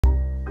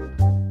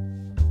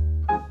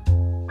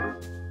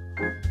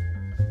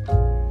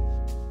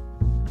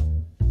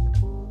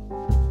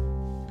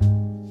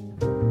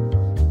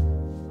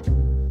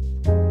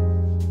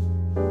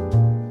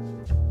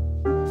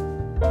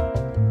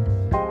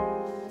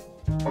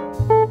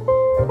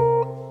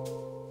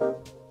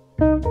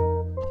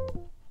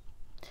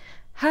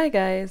Hi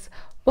guys,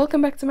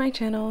 welcome back to my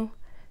channel.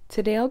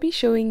 Today I'll be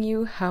showing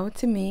you how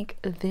to make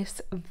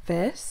this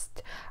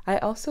vest. I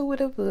also would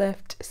have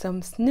left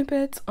some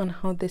snippets on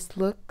how this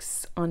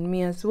looks on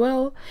me as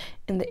well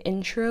in the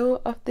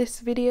intro of this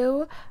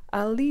video.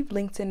 I'll leave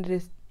links in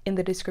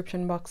the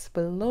description box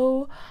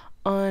below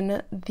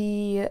on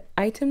the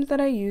items that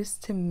I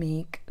used to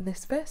make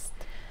this vest.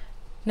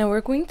 Now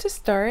we're going to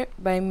start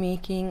by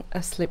making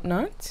a slip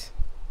knot.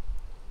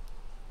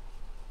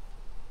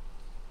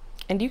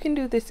 And you can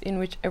do this in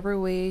whichever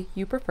way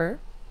you prefer.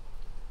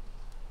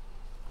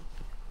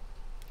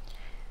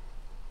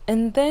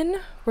 And then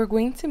we're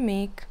going to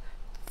make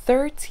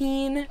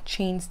 13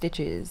 chain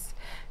stitches.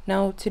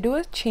 Now to do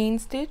a chain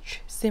stitch,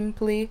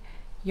 simply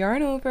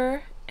yarn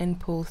over and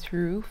pull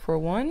through for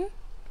 1,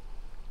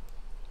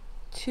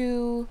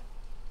 2,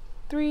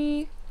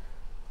 3,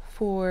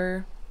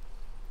 4,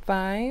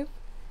 5,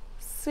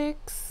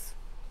 6,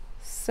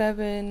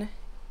 7,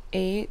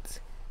 8,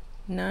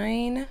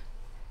 9,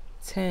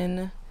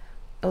 10,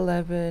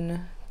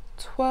 11,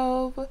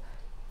 12,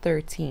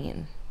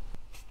 13.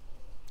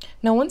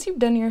 Now once you've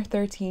done your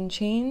 13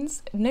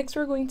 chains, next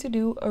we're going to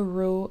do a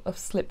row of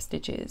slip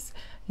stitches.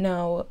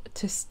 Now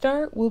to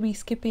start, we'll be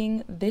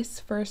skipping this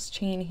first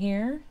chain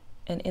here,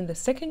 and in the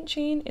second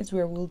chain is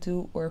where we'll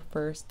do our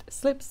first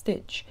slip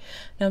stitch.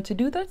 Now to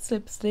do that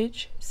slip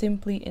stitch,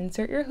 simply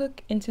insert your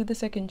hook into the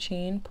second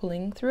chain,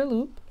 pulling through a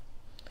loop,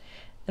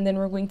 and then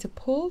we're going to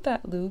pull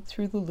that loop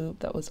through the loop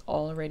that was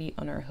already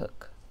on our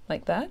hook,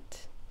 like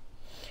that.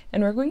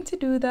 And we're going to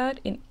do that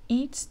in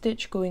each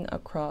stitch going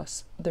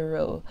across the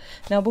row.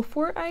 Now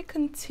before I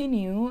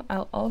continue,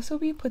 I'll also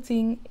be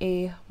putting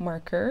a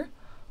marker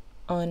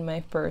on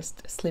my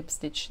first slip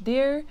stitch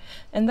there,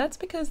 and that's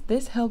because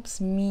this helps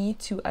me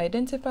to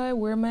identify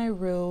where my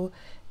row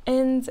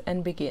ends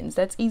and begins.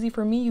 That's easy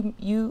for me.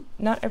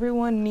 Not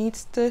everyone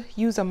needs to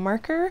use a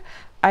marker.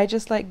 I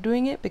just like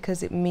doing it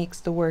because it makes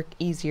the work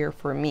easier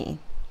for me.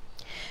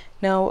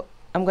 Now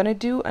I'm going to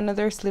do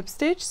another slip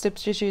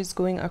stitches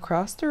going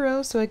across the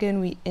row. So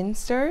again, we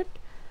insert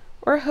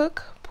or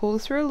hook, pull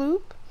through a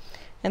loop,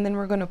 and then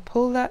we're going to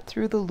pull that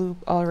through the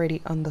loop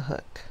already on the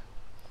hook.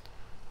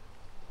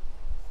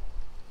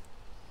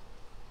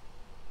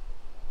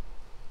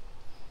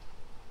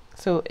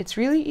 So it's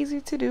really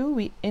easy to do.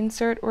 We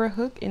insert or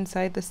hook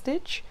inside the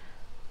stitch,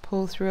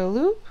 pull through a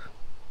loop,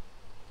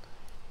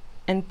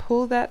 and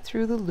pull that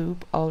through the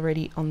loop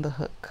already on the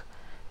hook.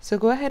 So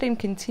go ahead and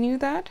continue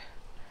that,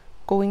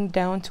 going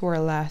down to our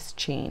last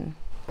chain.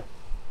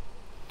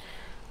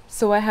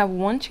 So I have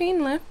one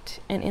chain left,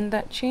 and in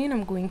that chain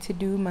I'm going to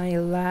do my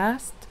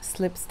last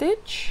slip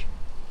stitch,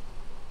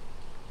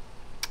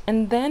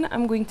 and then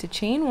I'm going to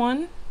chain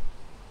one,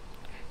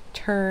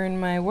 turn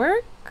my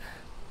work,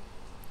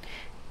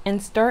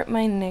 and start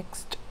my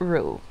next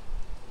row.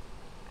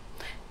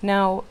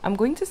 Now I'm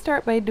going to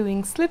start by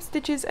doing slip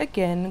stitches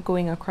again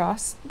going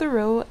across the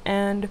row,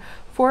 and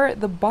for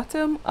the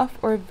bottom of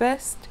our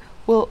vest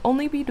we'll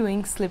only be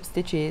doing slip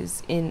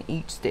stitches in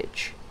each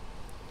stitch.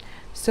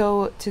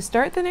 So to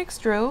start the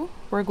next row,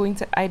 we're going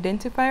to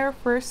identify our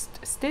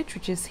first stitch,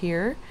 which is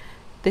here.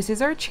 This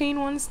is our chain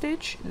one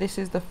stitch. This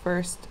is the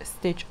first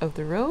stitch of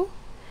the row,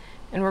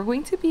 and we're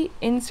going to be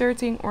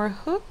inserting our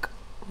hook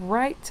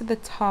right to the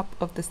top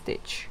of the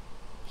stitch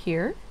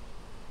here.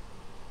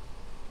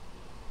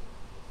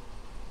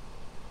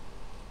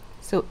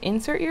 So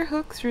insert your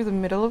hook through the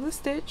middle of the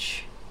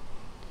stitch,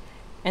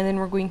 and then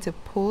we're going to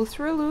pull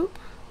through a loop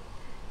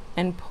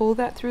and pull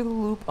that through the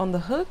loop on the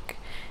hook.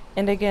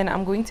 And again,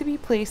 I'm going to be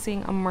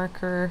placing a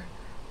marker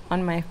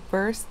on my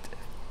first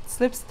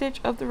slip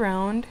stitch of the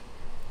round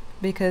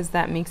because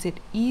that makes it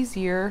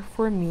easier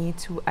for me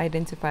to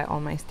identify all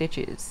my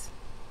stitches.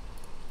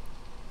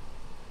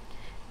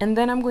 And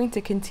then I'm going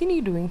to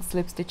continue doing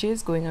slip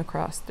stitches going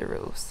across the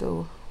row.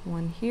 So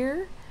one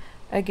here.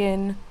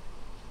 Again,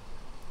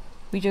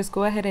 we just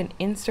go ahead and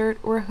insert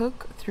our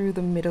hook through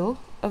the middle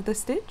of the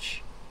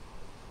stitch,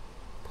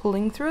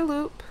 pulling through a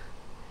loop,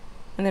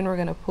 and then we're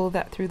going to pull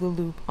that through the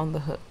loop on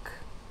the hook.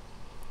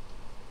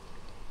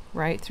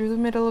 Right through the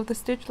middle of the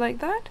stitch like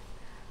that,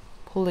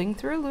 pulling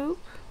through a loop.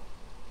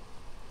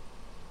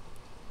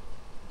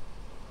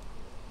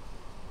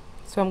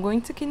 So I'm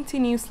going to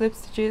continue slip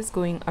stitches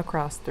going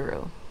across the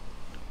row.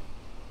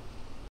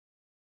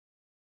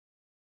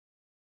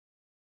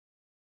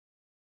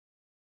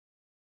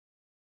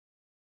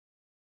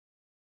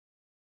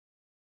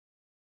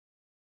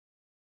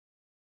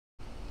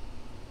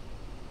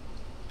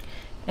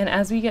 And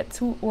as we get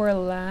to our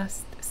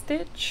last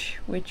stitch,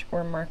 which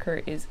our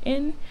marker is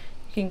in,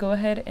 you can go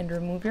ahead and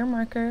remove your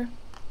marker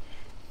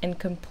and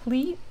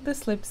complete the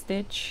slip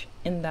stitch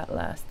in that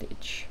last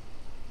stitch.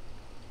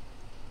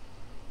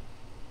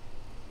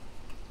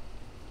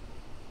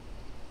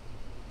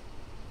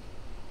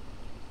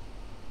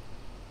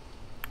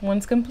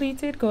 Once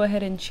completed, go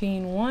ahead and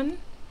chain one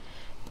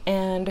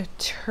and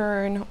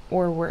turn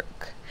or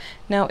work.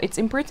 Now it's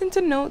important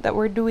to note that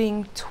we're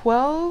doing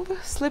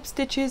 12 slip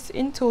stitches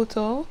in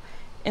total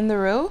in the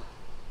row,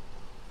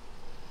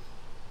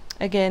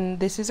 Again,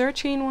 this is our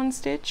chain 1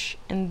 stitch,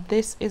 and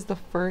this is the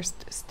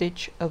first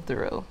stitch of the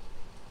row.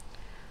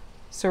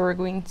 So we're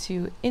going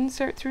to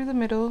insert through the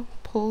middle,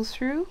 pull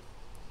through,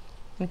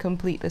 and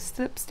complete the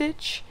slip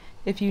stitch.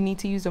 If you need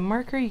to use a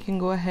marker, you can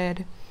go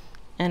ahead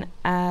and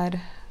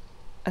add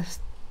a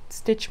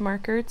stitch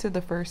marker to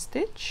the first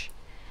stitch,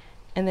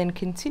 and then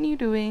continue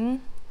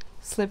doing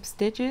slip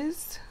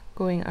stitches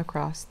going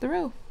across the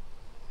row.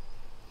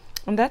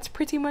 And that's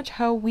pretty much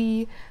how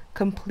we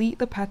complete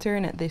the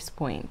pattern at this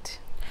point.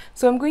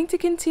 So I'm going to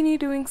continue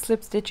doing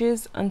slip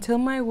stitches until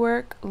my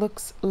work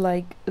looks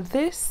like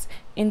this.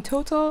 In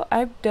total,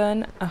 I've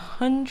done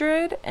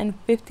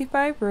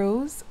 155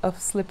 rows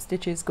of slip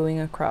stitches going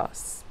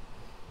across.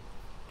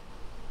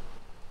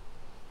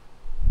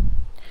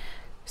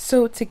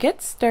 So to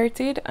get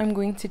started, I'm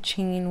going to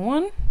chain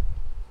 1,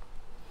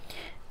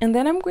 and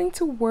then I'm going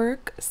to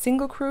work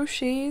single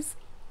crochets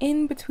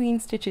in between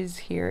stitches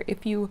here.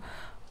 If you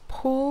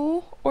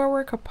pull or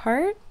work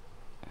apart,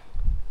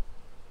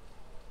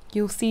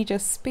 you'll see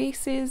just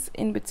spaces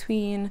in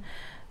between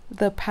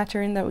the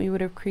pattern that we would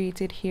have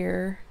created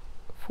here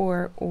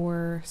for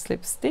our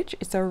slip stitch.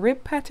 It's a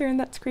rib pattern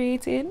that's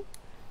created,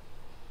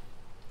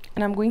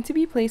 and I'm going to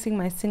be placing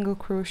my single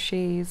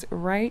crochets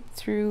right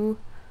through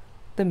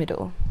the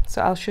middle.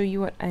 So I'll show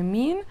you what I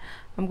mean.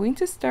 I'm going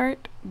to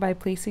start by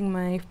placing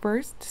my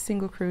first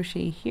single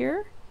crochet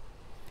here,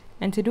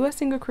 and to do a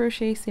single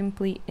crochet,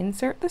 simply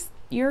insert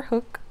your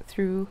hook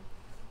through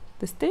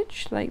the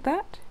stitch like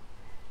that.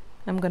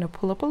 I'm going to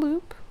pull up a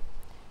loop,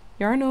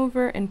 yarn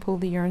over, and pull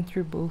the yarn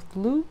through both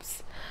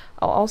loops.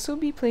 I'll also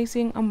be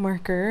placing a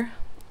marker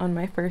on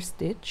my first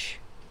stitch,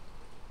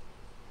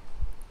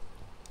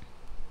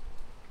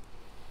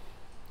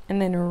 and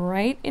then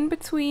right in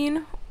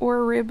between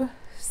our rib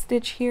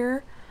stitch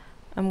here,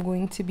 I'm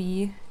going to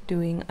be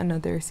doing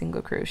another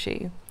single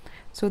crochet.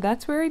 So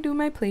that's where I do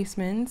my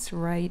placements,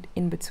 right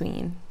in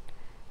between.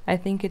 I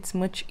think it's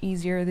much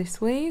easier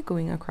this way,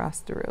 going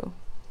across the row.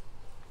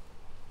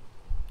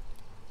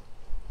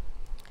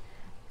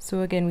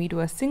 So again, we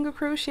do a single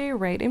crochet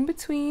right in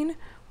between,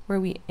 where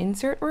we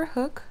insert our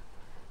hook,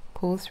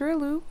 pull through a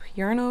loop,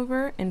 yarn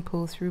over, and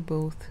pull through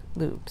both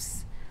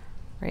loops.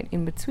 Right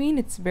in between,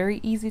 it's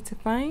very easy to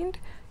find,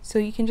 so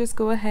you can just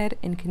go ahead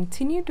and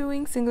continue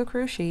doing single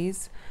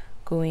crochets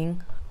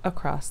going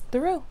across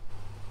the row.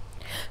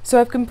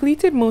 So I've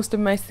completed most of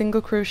my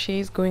single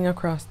crochets going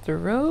across the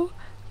row.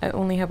 I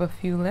only have a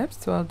few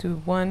left, so I'll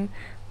do one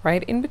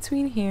right in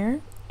between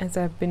here, as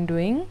I've been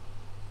doing.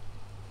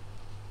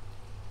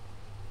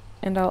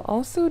 And I'll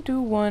also do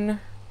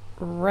one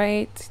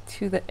right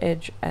to the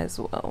edge as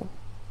well.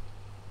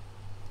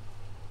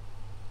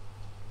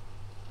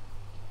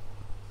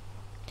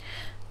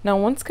 Now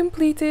once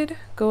completed,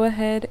 go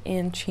ahead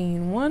and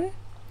chain 1,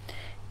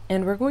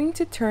 and we're going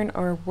to turn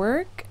our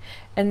work,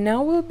 and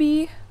now we'll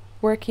be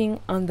working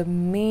on the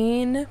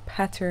main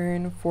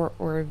pattern for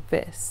our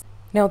vest.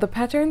 Now the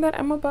pattern that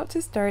I'm about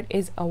to start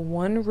is a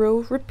 1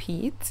 row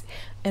repeat,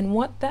 and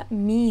what that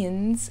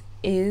means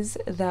is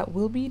that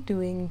we'll be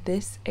doing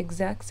this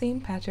exact same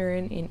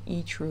pattern in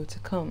each row to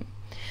come.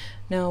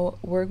 Now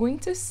we're going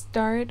to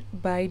start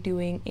by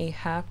doing a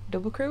half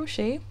double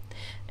crochet,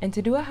 and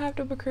to do a half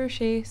double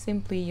crochet,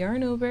 simply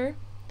yarn over,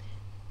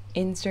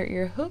 insert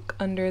your hook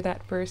under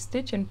that first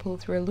stitch and pull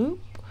through a loop.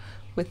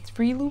 With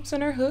 3 loops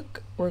on our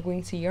hook, we're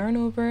going to yarn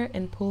over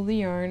and pull the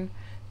yarn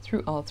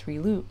through all 3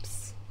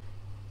 loops.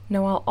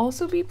 Now I'll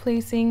also be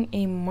placing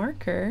a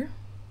marker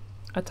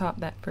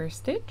atop that first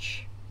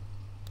stitch,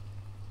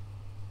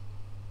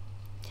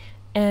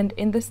 and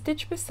in the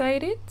stitch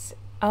beside it,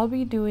 I'll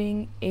be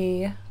doing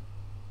a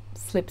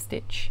slip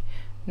stitch.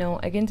 Now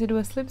again, to do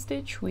a slip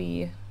stitch,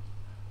 we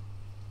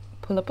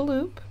pull up a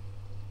loop,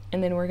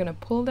 and then we're going to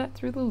pull that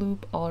through the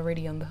loop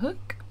already on the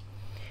hook,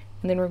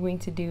 and then we're going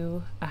to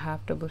do a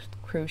half double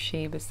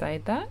crochet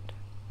beside that,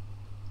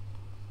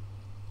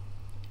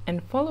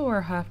 and follow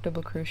our half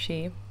double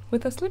crochet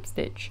with a slip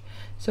stitch.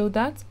 So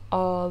that's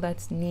all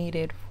that's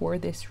needed for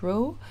this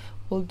row.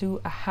 We'll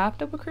do a half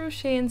double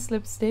crochet and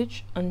slip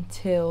stitch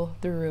until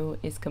the row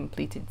is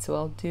completed. So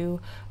I'll do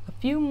a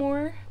few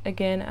more.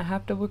 Again, a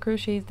half double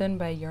crochet is done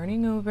by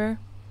yarning over,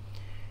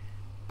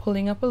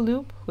 pulling up a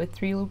loop. With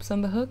 3 loops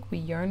on the hook, we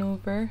yarn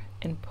over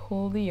and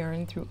pull the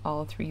yarn through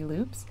all 3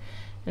 loops,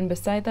 and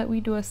beside that we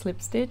do a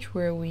slip stitch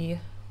where we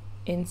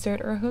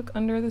insert our hook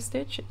under the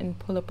stitch and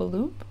pull up a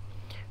loop.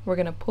 We're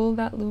going to pull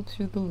that loop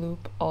through the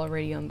loop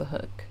already on the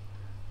hook.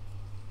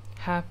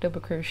 Half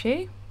double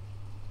crochet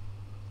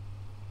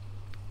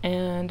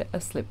and a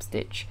slip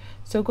stitch.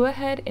 So go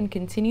ahead and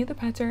continue the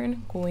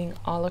pattern going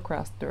all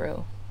across the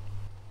row.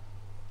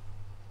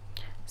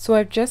 So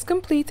I've just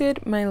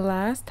completed my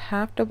last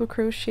half double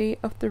crochet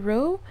of the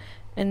row,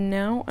 and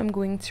now I'm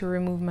going to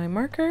remove my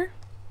marker,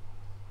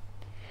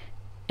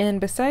 and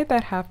beside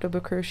that half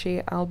double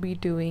crochet I'll be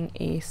doing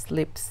a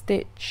slip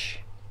stitch.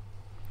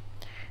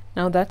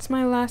 Now that's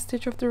my last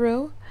stitch of the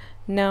row.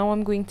 Now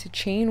I'm going to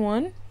chain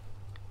 1,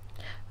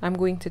 I'm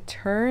going to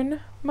turn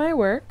my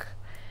work,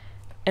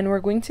 and we're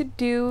going to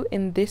do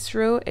in this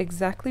row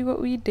exactly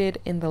what we did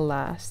in the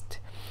last.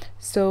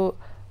 So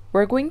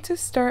we're going to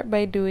start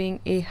by doing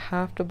a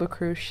half double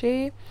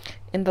crochet.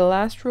 In the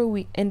last row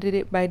we ended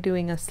it by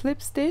doing a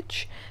slip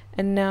stitch,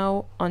 and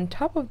now on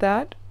top of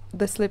that,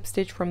 the slip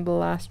stitch from the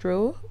last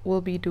row,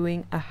 we'll be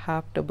doing a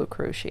half double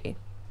crochet.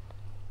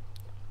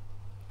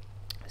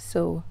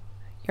 So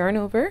yarn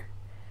over,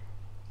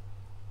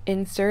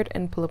 insert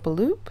and pull up a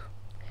loop,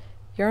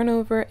 yarn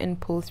over and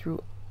pull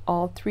through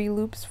all 3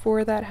 loops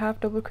for that half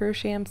double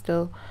crochet. I'm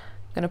still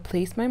going to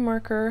place my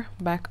marker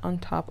back on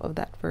top of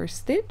that first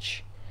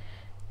stitch,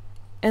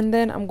 and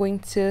then I'm going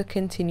to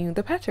continue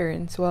the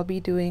pattern. So I'll be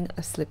doing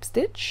a slip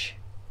stitch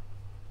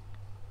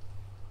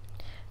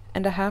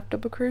and a half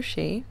double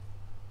crochet,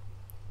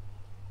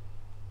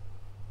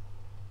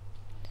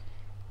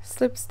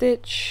 slip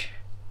stitch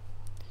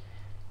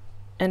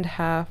and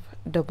half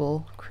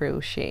double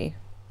crochet.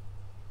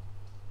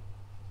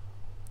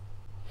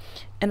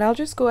 And I'll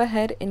just go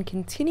ahead and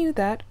continue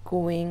that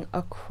going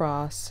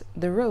across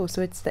the row.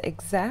 So it's the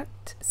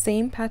exact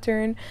same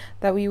pattern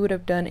that we would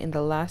have done in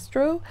the last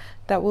row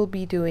that we'll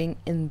be doing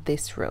in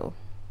this row.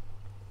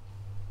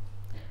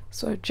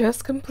 So I've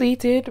just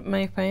completed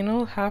my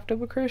final half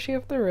double crochet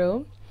of the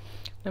row.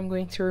 I'm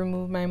going to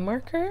remove my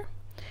marker,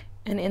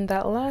 and in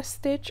that last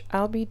stitch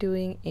I'll be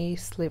doing a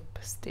slip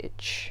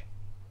stitch.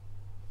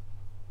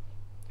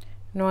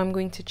 Now I'm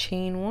going to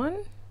chain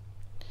 1,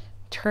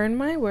 turn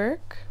my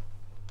work,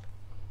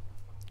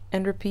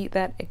 and repeat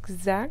that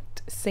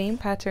exact same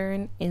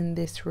pattern in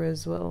this row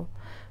as well.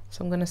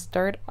 So I'm going to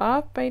start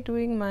off by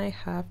doing my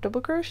half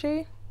double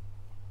crochet.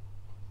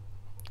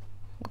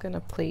 I'm going to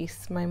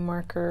place my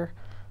marker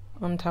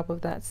on top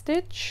of that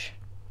stitch,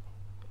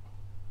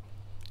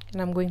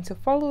 and I'm going to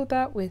follow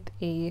that with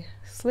a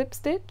slip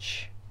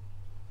stitch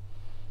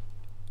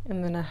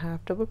and then a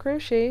half double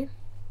crochet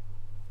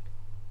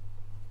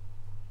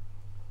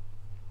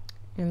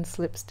and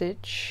slip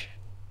stitch,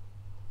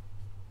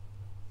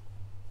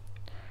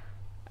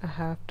 a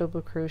half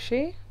double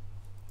crochet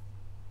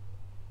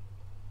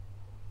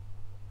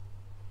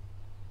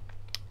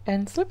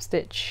and slip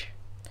stitch.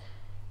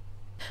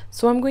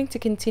 So I'm going to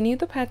continue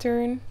the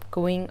pattern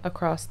going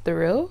across the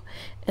row,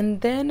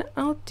 and then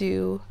I'll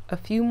do a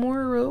few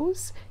more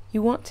rows.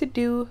 You want to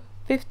do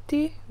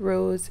 50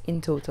 rows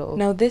in total.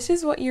 Now this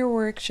is what your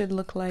work should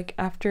look like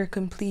after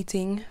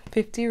completing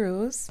 50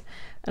 rows,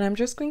 and I'm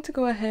just going to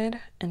go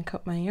ahead and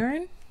cut my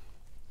yarn,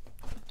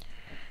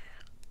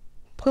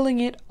 pulling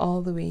it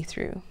all the way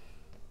through.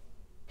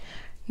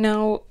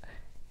 Now,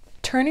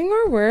 turning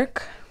our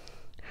work,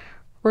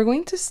 we're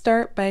going to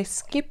start by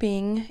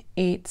skipping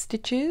 8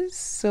 stitches.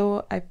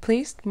 So I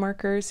placed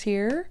markers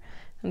here,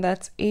 and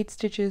that's 8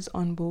 stitches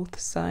on both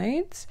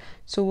sides.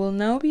 So we'll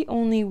now be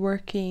only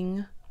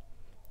working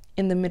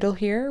in the middle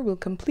here. We'll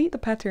complete the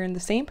pattern, the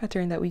same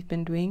pattern that we've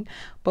been doing,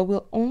 but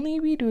we'll only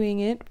be doing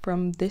it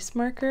from this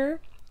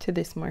marker to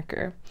this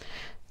marker.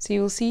 So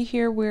you'll see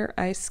here where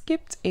I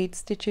skipped 8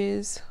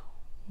 stitches,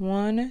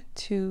 1,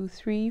 2,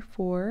 3,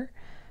 4,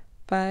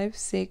 5,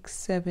 6,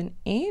 7,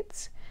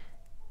 8,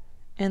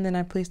 and then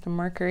I placed a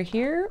marker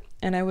here,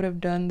 and I would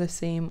have done the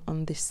same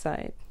on this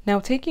side. Now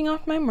taking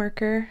off my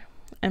marker,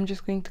 I'm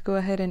just going to go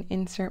ahead and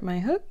insert my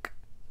hook,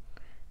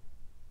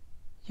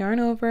 yarn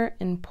over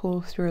and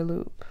pull through a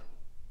loop.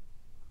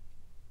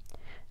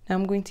 Now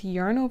I'm going to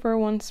yarn over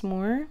once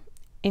more,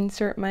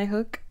 insert my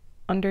hook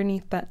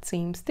underneath that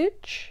same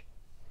stitch,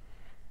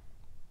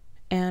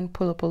 and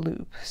pull up a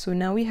loop. So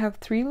now we have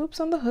 3 loops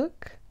on the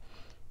hook.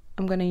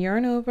 I'm going to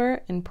yarn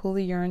over and pull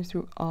the yarn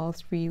through all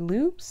 3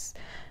 loops,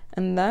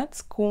 and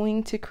that's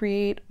going to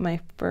create my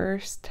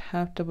first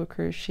half double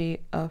crochet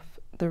of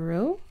the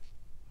row.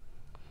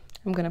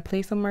 I'm going to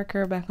place a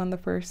marker back on the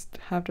first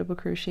half double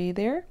crochet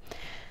there,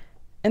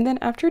 and then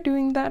after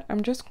doing that,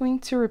 I'm just going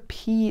to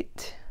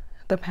repeat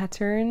the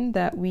pattern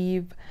that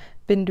we've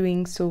been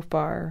doing so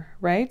far,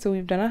 right? So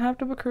we've done a half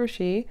double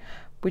crochet,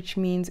 which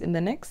means in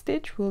the next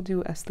stitch we'll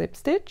do a slip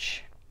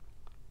stitch,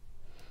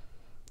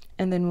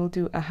 and then we'll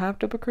do a half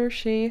double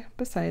crochet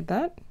beside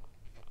that,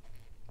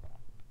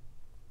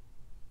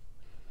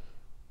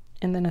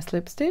 and then a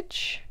slip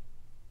stitch,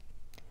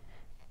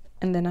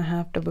 and then a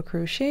half double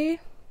crochet.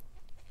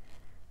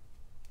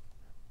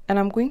 And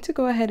I'm going to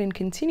go ahead and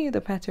continue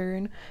the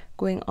pattern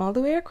going all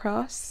the way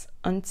across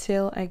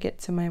until I get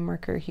to my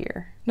marker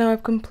here. Now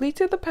I've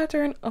completed the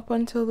pattern up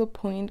until the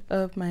point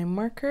of my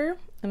marker,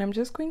 and I'm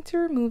just going to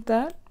remove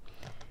that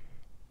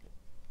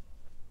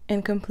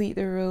and complete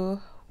the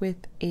row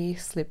with a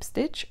slip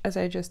stitch, as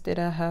I just did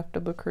a half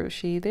double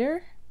crochet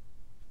there.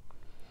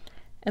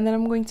 And then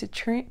I'm going to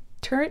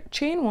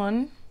chain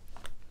 1,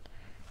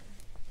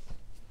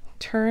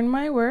 turn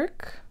my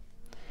work,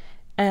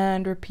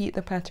 and repeat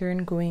the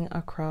pattern going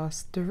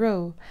across the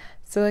row.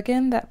 So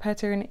again, that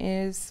pattern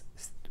is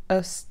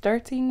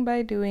starting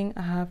by doing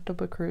a half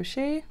double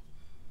crochet.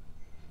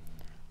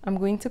 I'm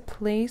going to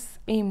place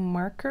a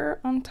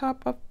marker on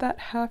top of that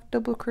half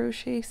double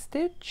crochet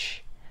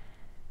stitch.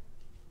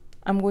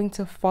 I'm going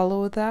to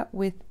follow that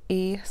with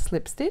a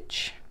slip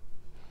stitch,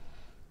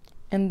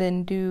 and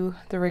then do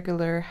the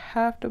regular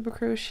half double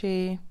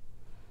crochet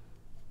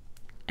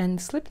and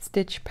slip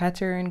stitch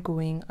pattern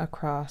going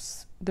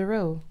across the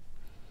row.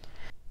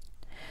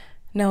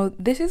 Now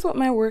this is what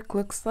my work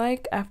looks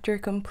like after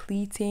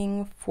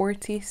completing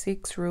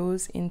 46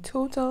 rows in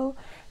total,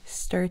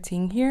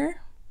 starting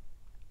here.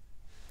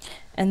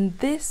 And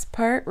this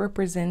part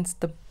represents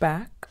the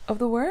back of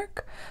the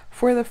work.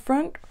 For the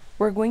front,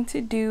 we're going to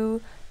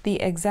do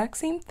the exact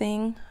same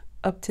thing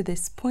up to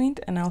this point,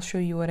 and I'll show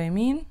you what I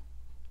mean.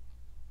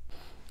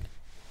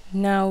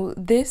 Now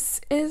this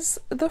is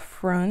the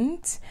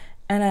front,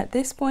 and at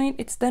this point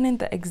it's done in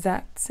the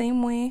exact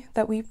same way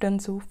that we've done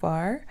so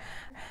far.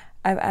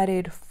 I've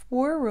added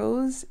 4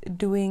 rows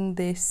doing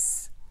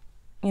this,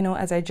 you know,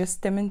 as I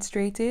just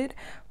demonstrated.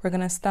 We're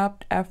gonna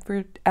stop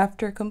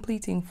after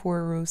completing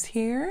 4 rows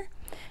here,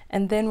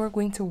 and then we're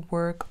going to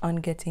work on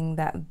getting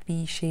that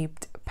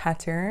V-shaped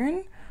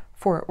pattern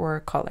for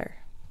our color.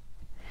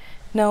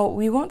 Now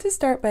we want to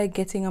start by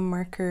getting a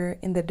marker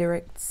in the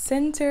direct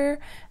center,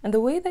 and the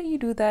way that you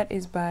do that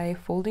is by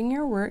folding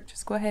your work.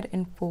 Just go ahead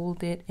and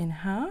fold it in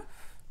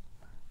half,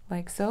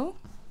 like so.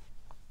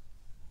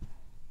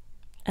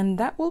 And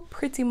that will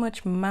pretty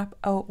much map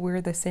out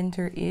where the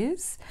center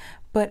is,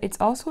 but it's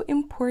also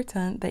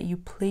important that you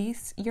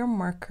place your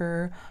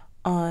marker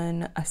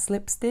on a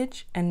slip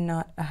stitch and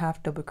not a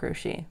half double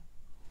crochet.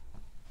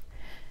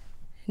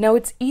 Now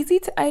it's easy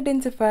to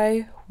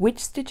identify which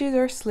stitches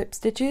are slip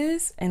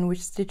stitches and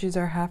which stitches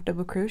are half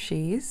double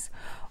crochets,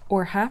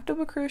 or half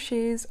double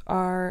crochets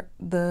are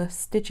the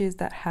stitches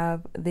that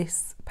have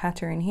this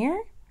pattern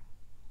here.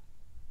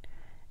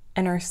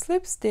 And our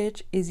slip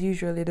stitch is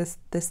usually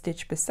the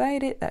stitch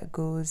beside it that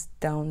goes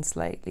down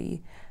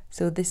slightly.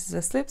 So this is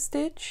a slip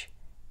stitch,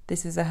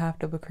 this is a half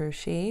double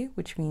crochet,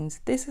 which means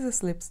this is a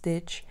slip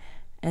stitch,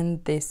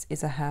 and this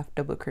is a half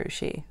double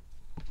crochet.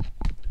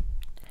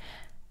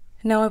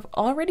 Now I've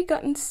already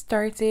gotten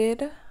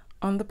started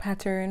on the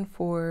pattern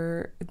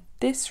for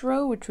this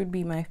row, which would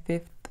be my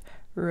 5th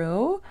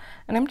row,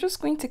 and I'm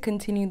just going to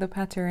continue the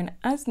pattern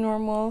as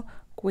normal,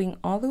 going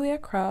all the way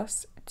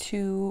across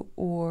to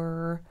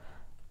our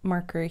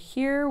marker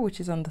here,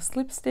 which is on the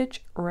slip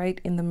stitch right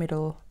in the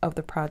middle of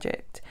the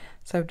project.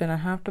 So I've done a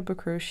half double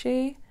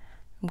crochet,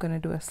 I'm going to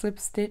do a slip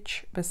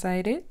stitch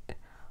beside it,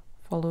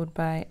 followed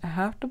by a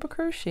half double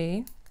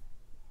crochet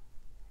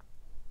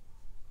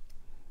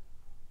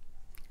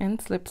and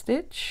slip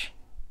stitch,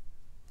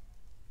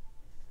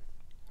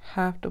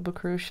 half double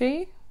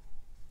crochet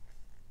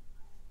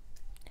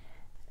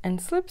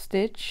and slip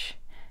stitch.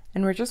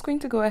 And we're just going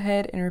to go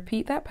ahead and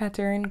repeat that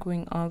pattern,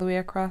 going all the way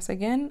across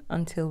again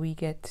until we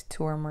get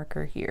to our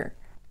marker here.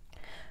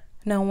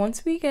 Now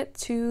once we get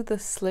to the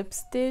slip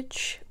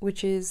stitch,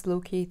 which is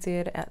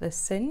located at the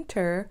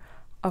center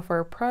of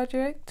our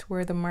project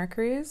where the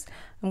marker is,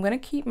 I'm going to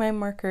keep my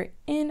marker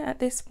in at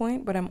this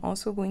point, but I'm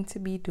also going to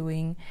be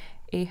doing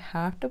a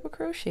half double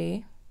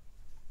crochet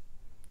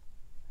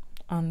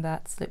on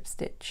that slip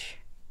stitch.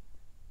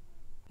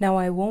 Now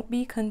I won't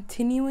be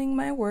continuing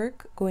my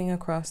work going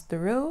across the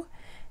row.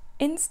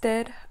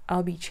 Instead,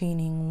 I'll be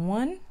chaining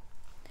 1,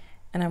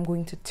 and I'm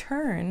going to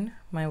turn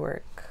my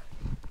work.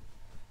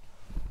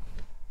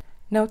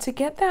 Now to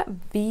get that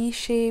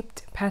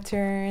V-shaped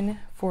pattern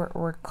for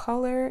our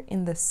color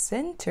in the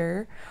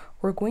center,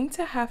 we're going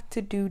to have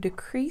to do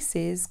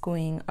decreases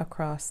going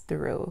across the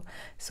row.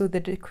 So the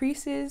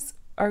decreases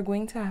are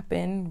going to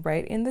happen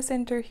right in the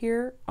center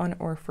here on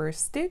our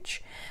first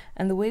stitch,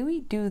 and the way we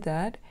do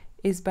that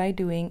is by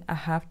doing a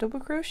half double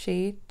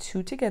crochet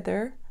 2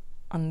 together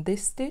on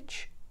this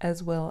stitch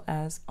as well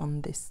as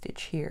on this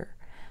stitch here.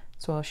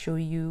 So I'll show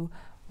you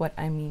what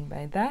I mean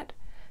by that.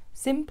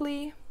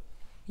 Simply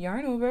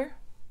yarn over,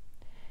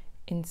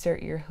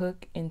 insert your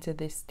hook into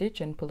this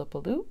stitch and pull up a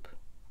loop.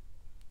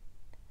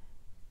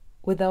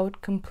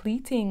 Without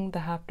completing the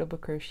half double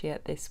crochet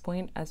at this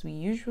point, as we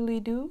usually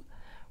do,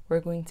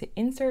 we're going to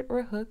insert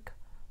our hook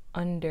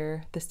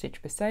under the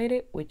stitch beside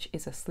it, which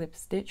is a slip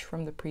stitch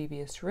from the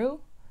previous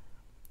row,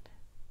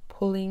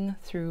 pulling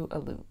through a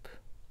loop.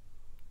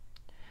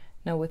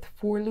 Now with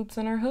 4 loops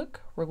on our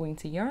hook, we're going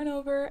to yarn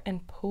over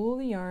and pull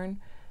the yarn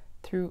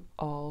through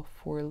all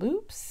 4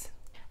 loops.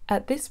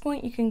 At this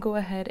point, you can go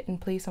ahead and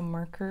place a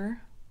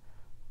marker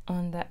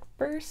on that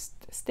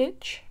first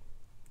stitch,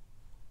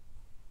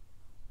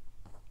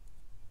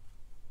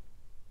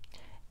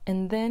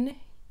 and then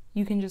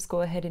you can just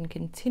go ahead and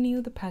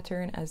continue the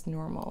pattern as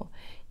normal.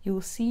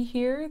 You'll see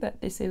here that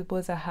this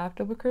was a half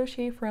double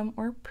crochet from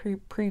our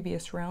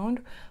previous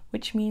round,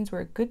 which means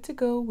we're good to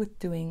go with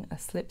doing a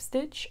slip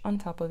stitch on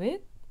top of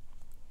it,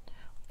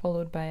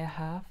 followed by a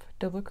half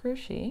double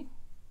crochet,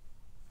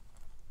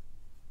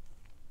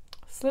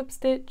 slip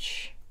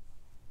stitch,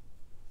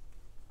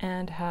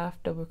 and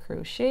half double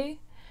crochet.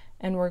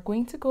 And we're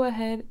going to go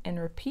ahead and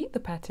repeat the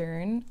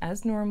pattern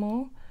as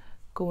normal,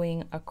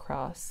 going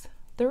across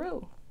the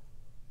row.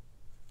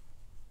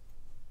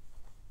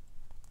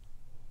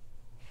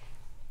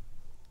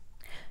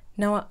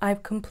 Now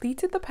I've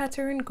completed the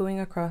pattern going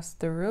across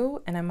the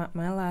row and I'm at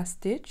my last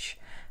stitch.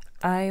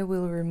 I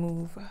will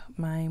remove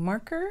my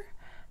marker.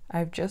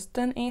 I've just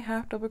done a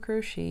half double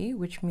crochet,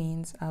 which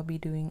means I'll be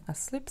doing a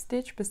slip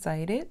stitch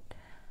beside it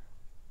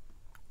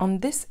on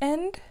this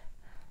end.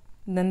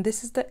 Then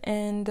this is the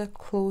end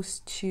close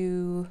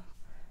to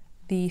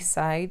the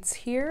sides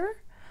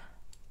here.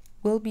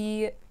 We'll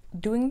be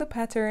doing the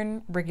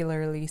pattern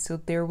regularly, so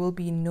there will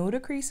be no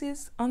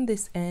decreases on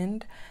this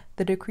end.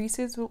 The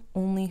decreases will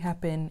only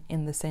happen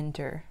in the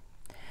center,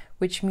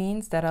 which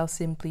means that I'll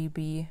simply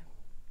be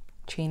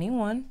chaining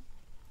one,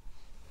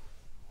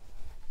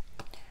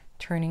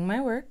 turning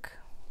my work.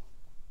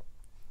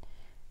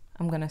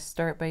 I'm gonna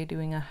start by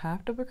doing a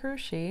half double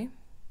crochet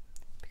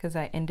because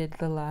I ended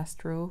the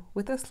last row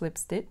with a slip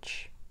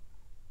stitch.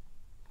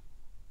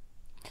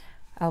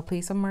 I'll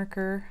place a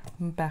marker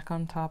back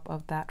on top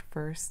of that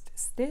first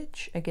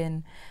stitch.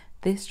 Again,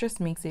 this just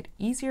makes it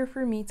easier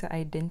for me to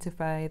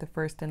identify the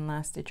first and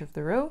last stitch of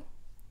the row.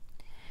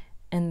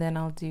 And then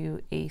I'll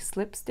do a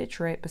slip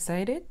stitch right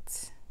beside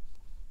it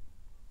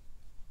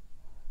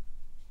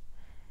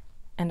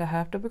and a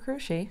half double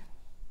crochet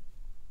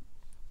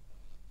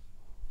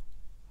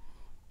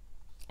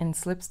and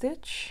slip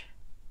stitch.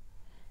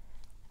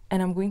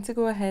 And I'm going to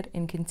go ahead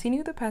and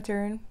continue the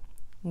pattern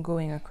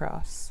going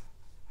across.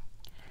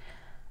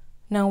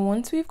 Now,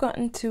 once we've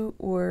gotten to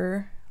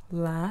our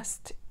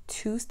last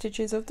 2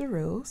 stitches of the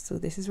row, so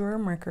this is where our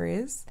marker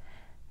is,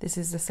 this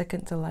is the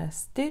second to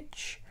last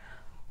stitch,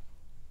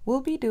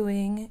 we'll be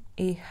doing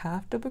a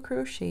half double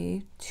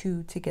crochet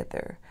 2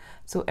 together.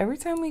 So every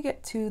time we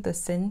get to the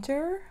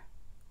center,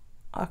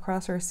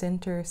 across our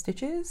center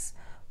stitches,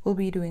 we'll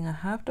be doing a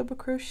half double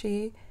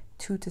crochet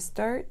 2 to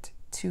start,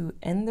 to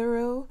end the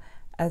row,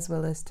 as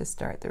well as to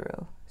start the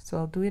row. So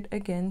I'll do it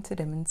again to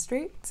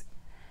demonstrate.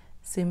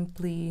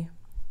 Simply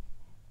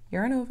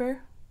yarn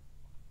over,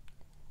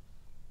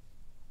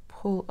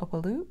 pull up a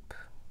loop.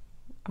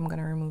 I'm going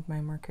to remove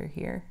my marker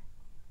here.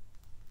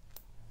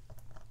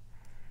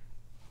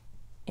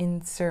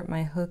 Insert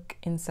my hook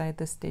inside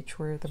the stitch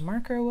where the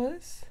marker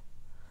was,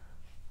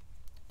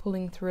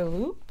 pulling through a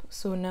loop.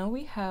 So now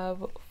we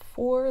have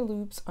 4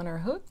 loops on our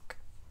hook.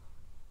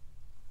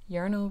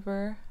 Yarn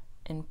over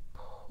and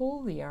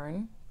pull the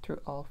yarn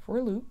through all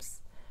 4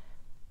 loops.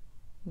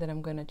 Then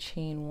I'm going to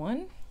chain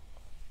 1.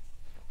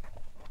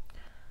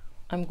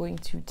 I'm going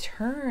to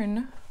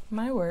turn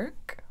my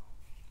work,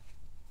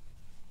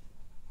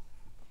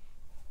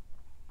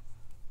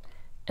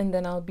 and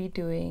then I'll be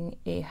doing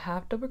a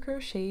half double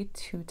crochet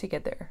 2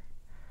 together.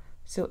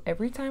 So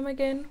every time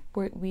again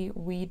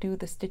we do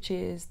the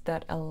stitches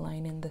that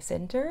align in the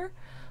center,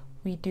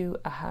 we do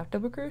a half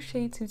double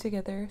crochet 2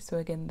 together. So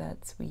again,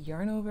 that's we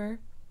yarn over,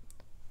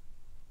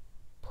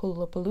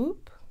 pull up a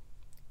loop,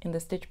 in the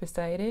stitch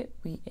beside it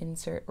we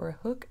insert our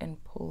hook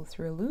and pull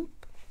through a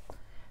loop.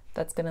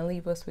 That's going to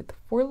leave us with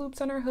 4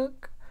 loops on our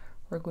hook.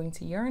 We're going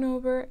to yarn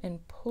over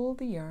and pull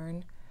the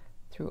yarn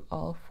through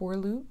all 4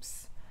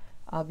 loops.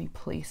 I'll be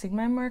placing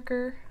my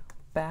marker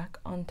back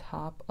on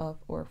top of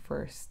our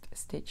first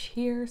stitch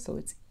here, so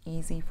it's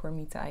easy for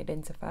me to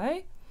identify.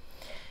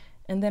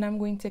 And then I'm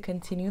going to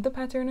continue the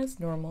pattern as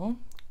normal,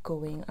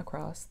 going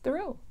across the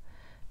row.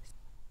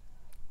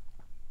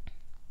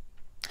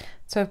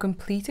 So I've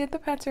completed the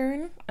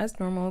pattern as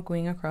normal,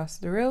 going across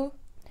the row.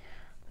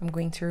 I'm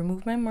going to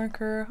remove my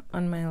marker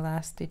on my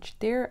last stitch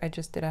there. I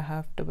just did a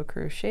half double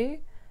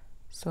crochet,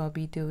 so I'll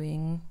be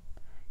doing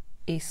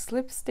a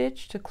slip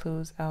stitch to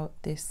close out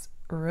this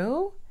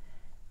row,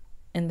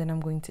 and then I'm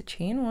going to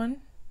chain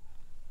 1,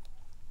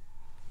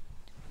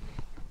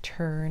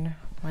 turn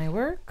my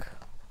work,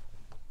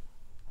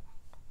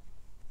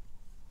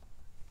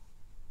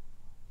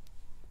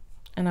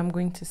 and I'm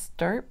going to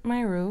start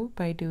my row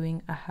by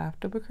doing a half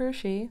double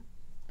crochet,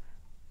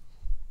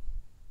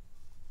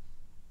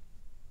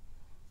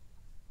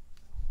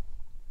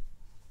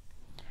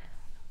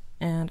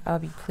 and I'll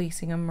be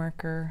placing a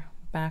marker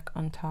back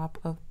on top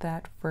of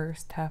that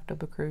first half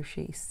double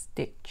crochet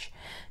stitch.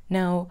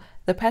 Now,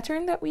 the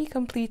pattern that we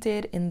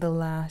completed in the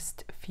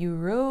last few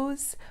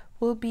rows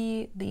will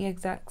be the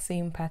exact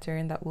same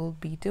pattern that we'll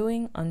be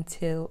doing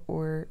until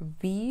our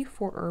V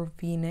for our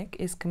V-neck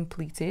is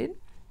completed.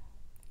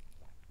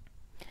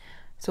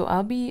 So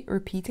I'll be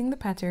repeating the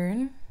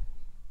pattern,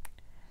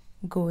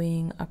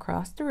 going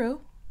across the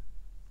row.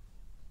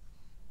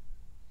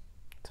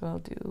 So I'll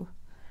do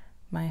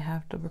my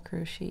half double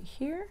crochet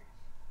here,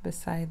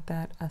 beside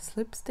that a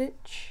slip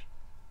stitch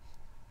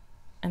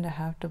and a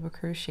half double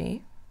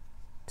crochet.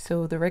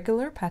 So the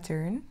regular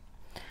pattern,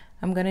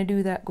 I'm going to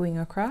do that going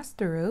across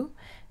the row,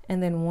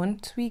 and then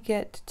once we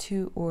get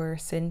to our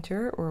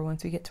center, or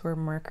once we get to our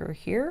marker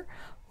here,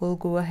 we'll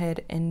go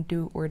ahead and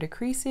do our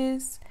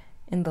decreases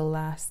in the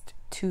last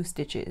 2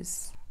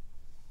 stitches.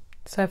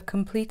 So I've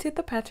completed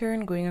the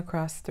pattern going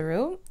across the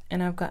row,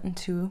 and I've gotten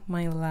to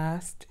my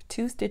last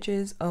 2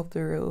 stitches of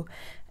the row,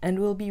 and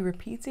we'll be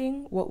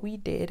repeating what we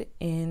did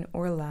in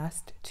our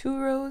last 2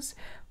 rows,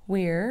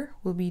 where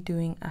we'll be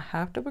doing a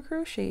half double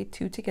crochet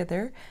 2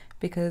 together,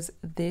 because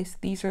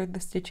these are the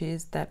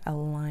stitches that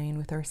align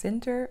with our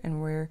center,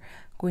 and we're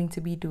going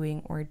to be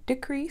doing our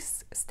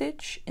decrease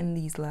stitch in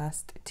these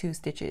last 2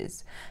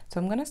 stitches. So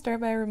I'm going to start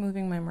by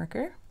removing my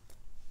marker.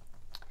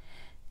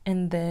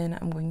 And then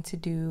I'm going to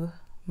do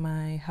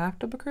my half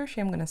double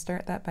crochet. I'm going to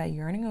start that by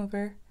yarning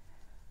over,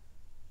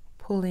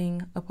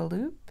 pulling up a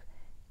loop,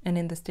 and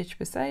in the stitch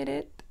beside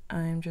it,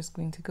 I'm just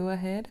going to go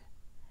ahead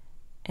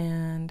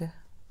and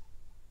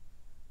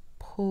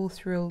pull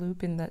through a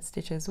loop in that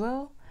stitch as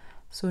well.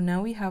 So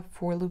now we have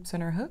 4 loops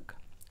on our hook.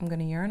 I'm going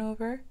to yarn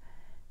over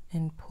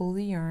and pull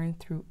the yarn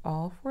through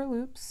all 4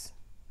 loops.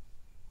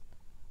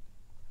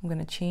 I'm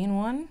going to chain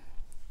 1,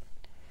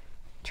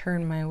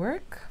 turn my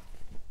work,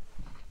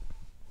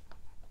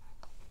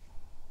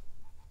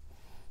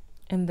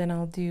 and then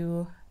I'll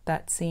do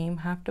that same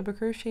half double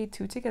crochet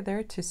 2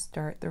 together to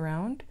start the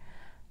round.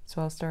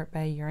 So I'll start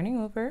by yarning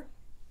over.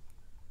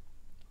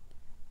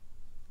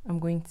 I'm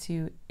going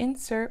to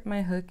insert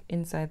my hook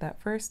inside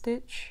that first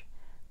stitch,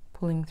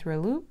 pulling through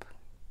a loop.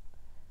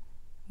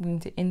 I'm going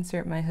to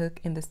insert my hook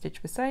in the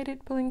stitch beside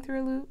it, pulling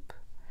through a loop.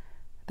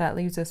 That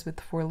leaves us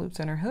with 4 loops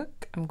on our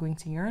hook. I'm going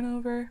to yarn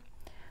over,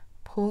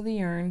 pull the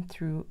yarn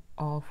through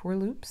all 4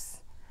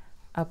 loops.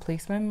 I'll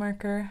place my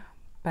marker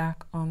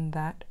back on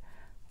that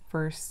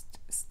first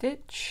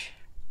stitch.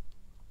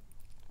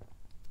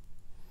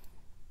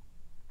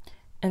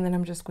 And then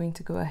I'm just going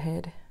to go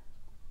ahead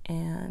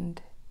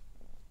and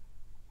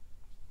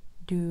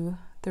do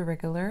the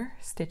regular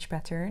stitch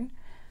pattern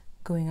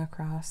going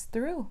across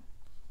the row.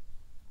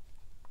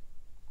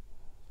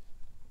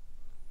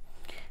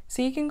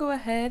 So you can go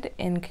ahead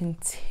and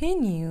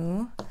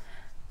continue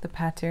the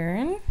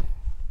pattern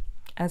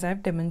as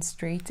I've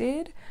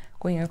demonstrated,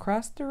 going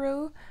across the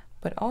row,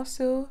 but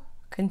also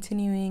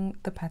continuing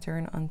the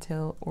pattern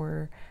until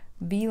our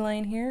V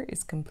line here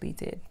is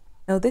completed.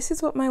 Now this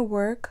is what my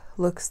work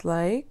looks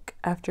like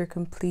after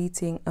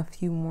completing a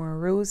few more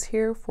rows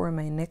here for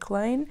my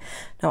neckline.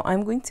 Now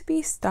I'm going to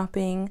be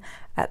stopping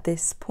at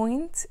this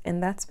point,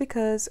 and that's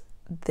because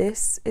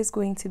this is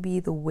going to be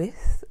the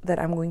width that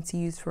I'm going to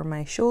use for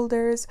my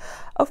shoulders.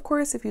 Of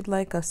course, if you'd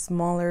like a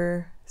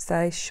smaller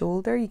size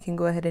shoulder, you can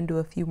go ahead and do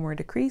a few more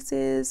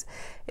decreases.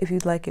 If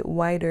you'd like it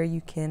wider,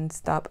 you can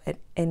stop at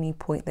any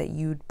point that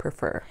you'd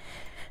prefer.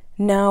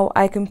 Now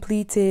I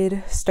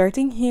completed,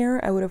 starting here,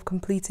 I would have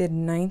completed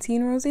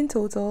 19 rows in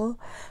total,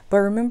 but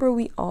remember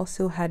we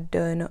also had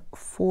done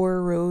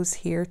 4 rows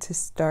here to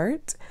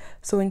start.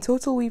 So in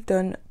total we've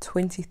done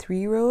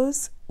 23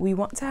 rows. We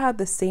want to have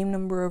the same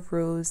number of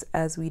rows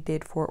as we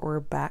did for our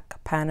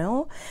back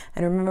panel.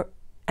 And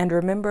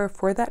remember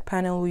for that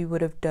panel we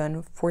would have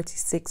done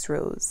 46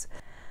 rows.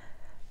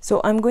 So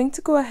I'm going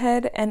to go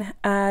ahead and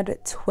add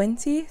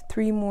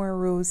 23 more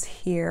rows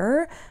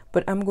here,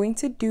 but I'm going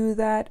to do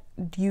that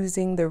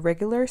using the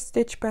regular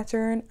stitch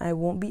pattern. I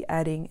won't be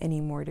adding any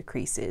more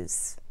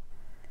decreases.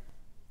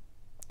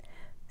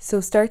 So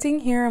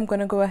starting here, I'm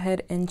going to go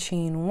ahead and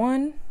chain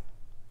 1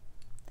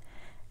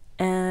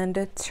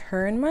 and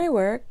turn my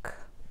work.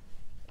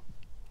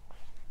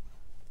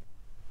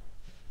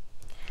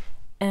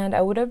 And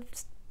I would have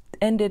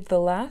ended the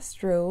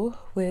last row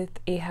with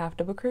a half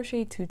double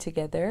crochet 2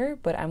 together,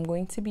 but I'm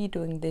going to be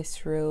doing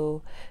this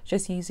row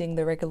just using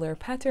the regular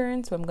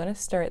pattern. So I'm going to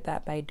start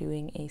that by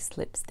doing a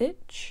slip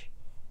stitch.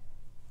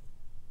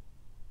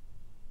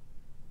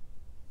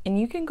 And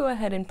you can go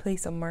ahead and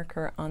place a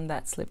marker on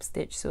that slip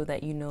stitch so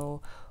that you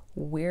know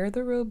where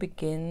the row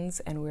begins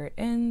and where it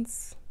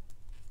ends.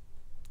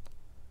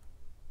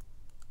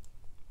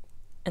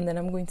 And then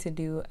I'm going to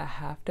do a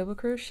half double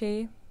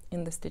crochet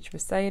in the stitch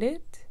beside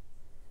it,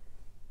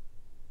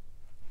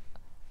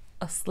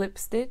 a slip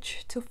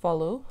stitch to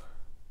follow,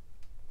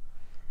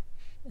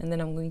 and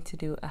then I'm going to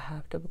do a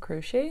half double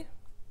crochet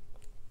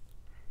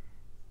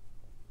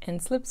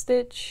and slip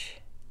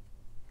stitch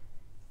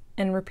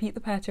and repeat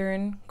the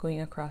pattern going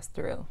across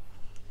the row.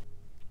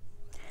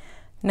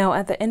 Now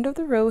at the end of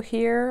the row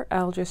here,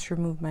 I'll just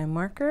remove my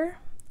marker.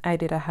 I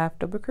did a half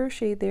double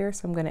crochet there,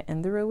 so I'm going to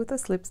end the row with a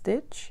slip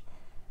stitch,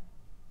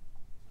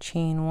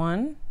 chain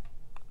 1.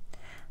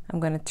 I'm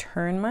going to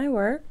turn my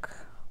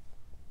work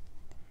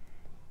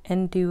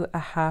and do a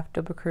half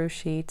double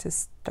crochet to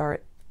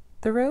start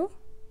the row.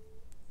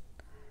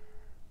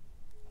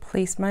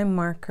 Place my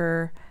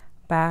marker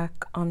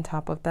back on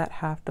top of that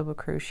half double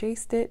crochet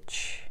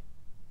stitch,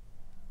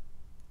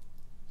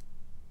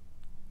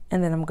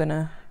 and then I'm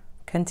gonna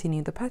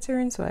continue the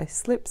pattern. So I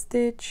slip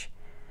stitch,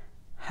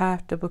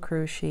 half double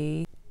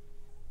crochet,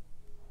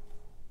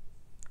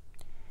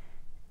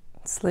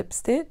 slip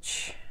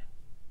stitch,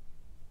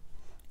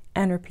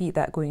 and repeat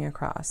that going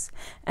across.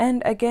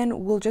 And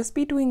again, we'll just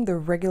be doing the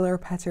regular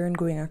pattern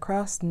going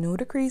across, no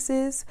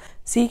decreases.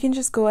 So you can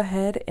just go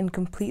ahead and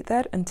complete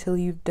that until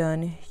you've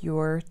done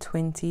your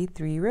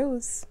 23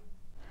 rows.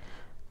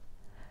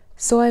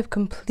 So I've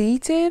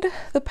completed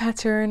the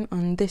pattern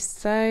on this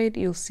side.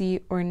 You'll see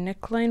our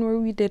neckline where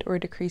we did our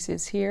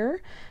decreases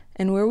here,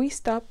 and where we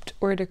stopped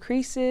our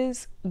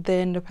decreases,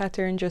 then the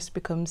pattern just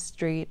becomes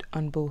straight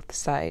on both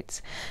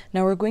sides.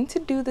 Now we're going to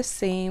do the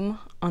same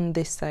on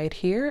this side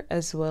here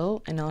as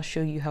well, and I'll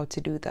show you how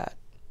to do that.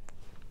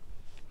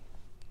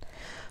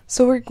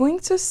 So we're going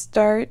to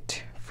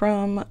start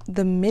from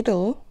the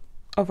middle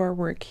of our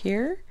work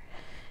here,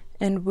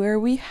 and where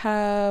we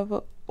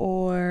have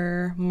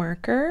or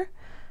marker,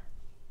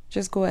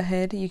 just go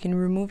ahead. You can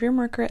remove your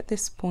marker at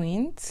this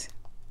point.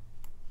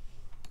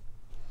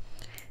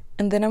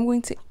 And then I'm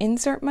going to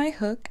insert my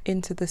hook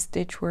into the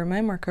stitch where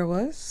my marker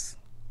was.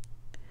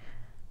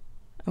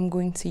 I'm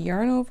going to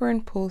yarn over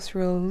and pull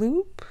through a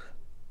loop,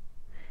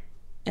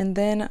 and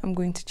then I'm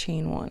going to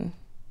chain one.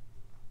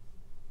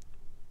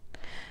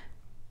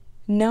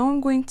 Now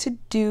I'm going to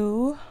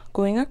do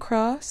going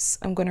across.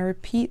 I'm going to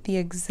repeat the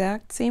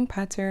exact same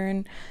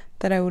pattern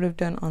that I would have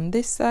done on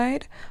this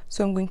side.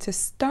 So I'm going to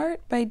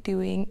start by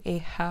doing a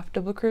half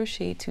double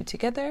crochet, 2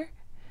 together.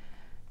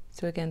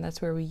 So again,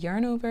 that's where we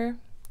yarn over,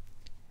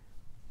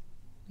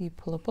 we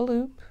pull up a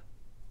loop.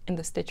 In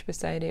the stitch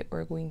beside it,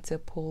 we're going to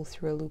pull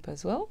through a loop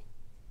as well.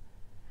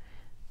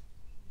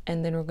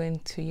 And then we're going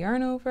to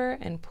yarn over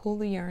and pull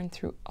the yarn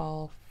through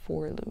all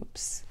 4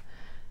 loops.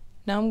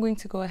 Now I'm going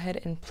to go ahead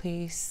and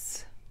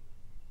place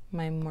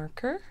my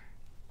marker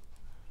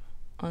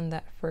on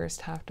that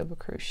first half double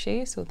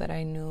crochet so that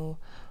I know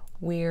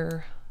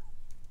where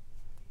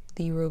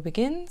the row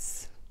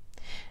begins.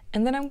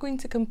 And then I'm going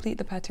to complete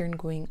the pattern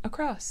going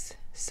across.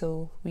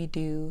 So we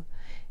do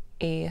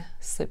a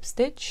slip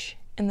stitch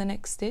in the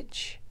next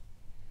stitch.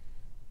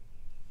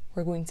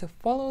 We're going to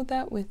follow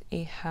that with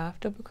a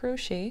half double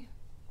crochet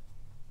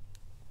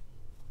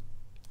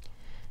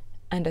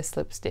and a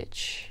slip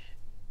stitch.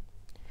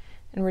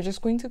 And we're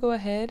just going to go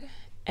ahead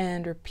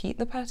and repeat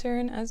the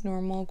pattern as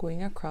normal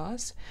going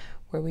across,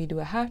 where we do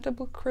a half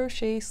double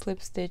crochet,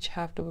 slip stitch,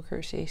 half double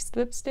crochet,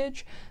 slip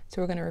stitch.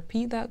 So we're going to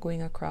repeat that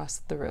going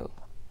across the row.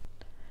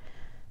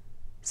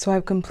 So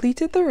I've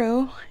completed the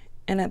row,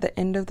 and at the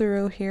end of the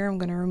row here, I'm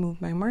going to remove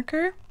my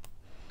marker.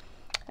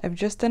 I've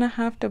just done a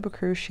half double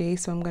crochet,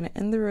 so I'm going to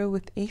end the row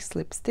with a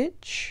slip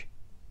stitch.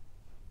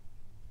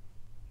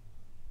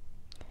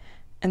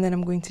 And then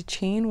I'm going to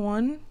chain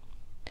one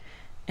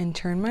and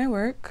turn my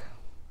work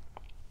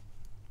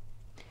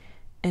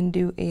and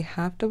do a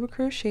half double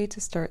crochet to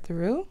start the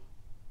row.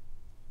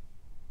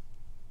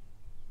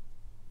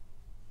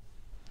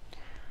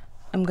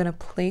 I'm going to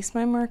place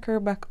my marker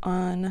back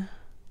on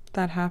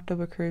that half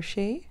double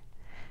crochet,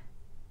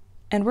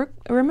 and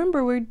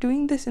remember we're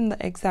doing this in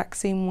the exact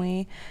same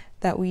way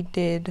that we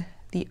did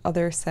the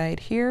other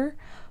side here,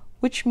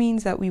 which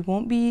means that we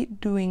won't be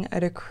doing a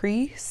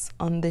decrease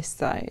on this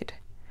side.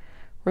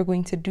 We're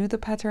going to do the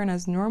pattern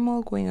as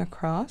normal going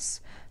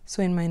across.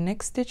 So in my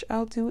next stitch,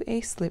 I'll do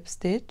a slip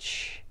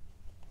stitch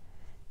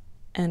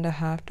and a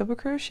half double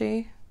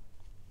crochet,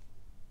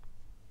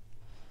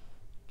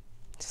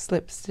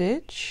 slip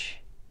stitch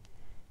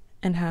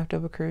and half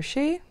double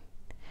crochet.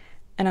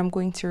 And I'm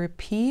going to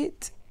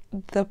repeat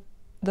the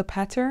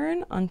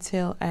pattern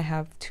until I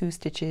have 2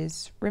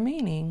 stitches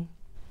remaining.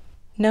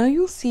 Now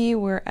you'll see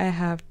where I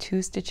have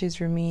 2 stitches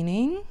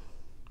remaining,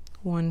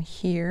 one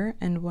here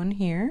and one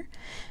here,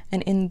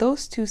 and in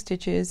those 2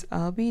 stitches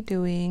I'll be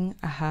doing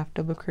a half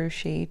double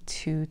crochet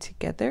 2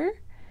 together.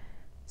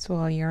 So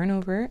I'll yarn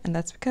over, and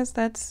that's because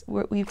that's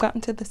where we've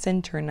gotten to the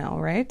center now,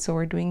 right? So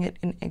we're doing it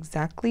in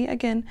exactly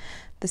again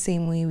the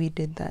same way we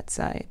did that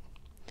side.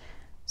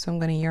 So I'm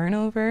going to yarn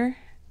over,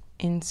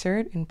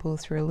 insert and pull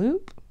through a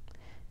loop.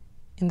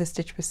 In the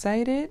stitch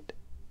beside it,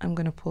 I'm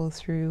going to pull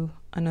through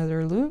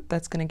another loop.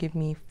 That's going to give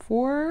me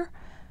 4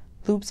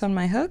 loops on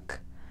my hook.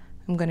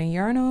 I'm going to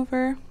yarn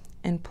over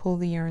and pull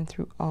the yarn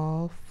through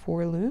all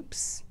 4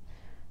 loops,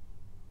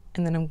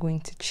 and then I'm going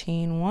to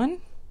chain one.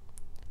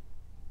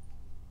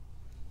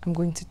 I'm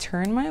going to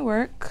turn my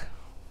work,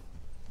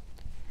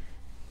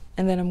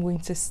 and then I'm going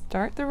to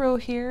start the row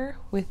here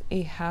with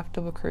a half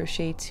double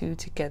crochet 2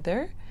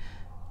 together.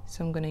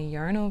 So I'm going to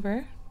yarn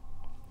over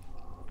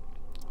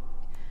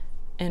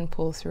and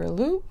pull through a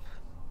loop.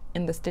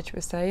 In the stitch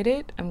beside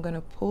it, I'm going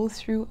to pull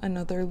through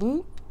another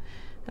loop,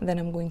 and then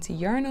I'm going to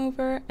yarn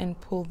over and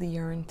pull the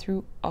yarn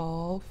through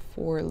all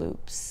 4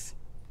 loops.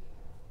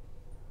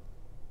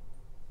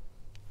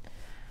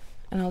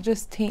 And I'll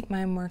just take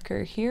my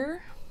marker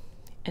here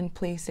and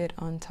place it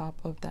on top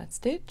of that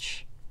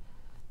stitch.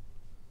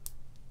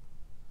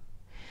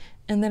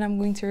 And then I'm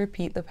going to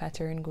repeat the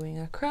pattern going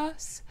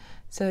across.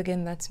 So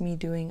again, that's me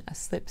doing a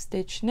slip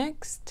stitch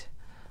next,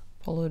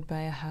 followed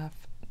by a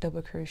half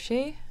double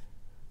crochet,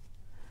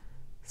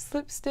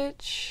 slip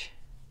stitch,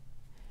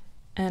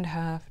 and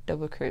half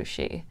double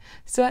crochet.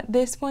 So at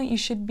this point you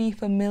should be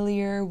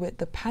familiar with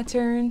the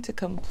pattern to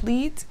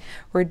complete.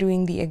 We're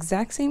doing the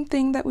exact same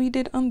thing that we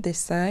did on this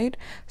side,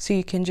 so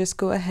you can just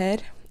go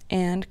ahead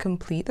and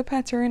complete the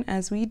pattern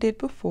as we did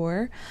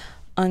before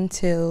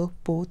until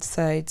both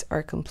sides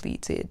are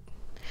completed.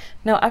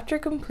 Now after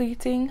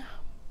completing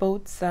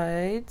both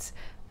sides,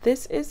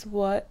 this is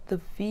what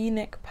the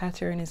V-neck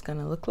pattern is going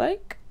to look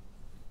like.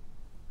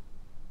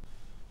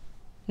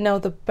 Now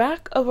the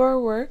back of our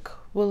work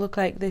will look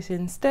like this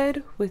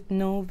instead, with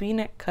no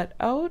V-neck cut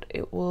out.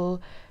 It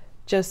will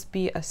just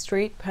be a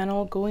straight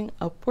panel going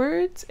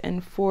upwards,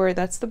 and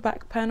that's the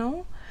back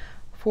panel.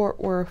 For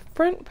our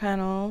front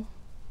panel,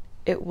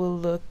 it will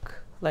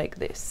look like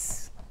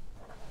this.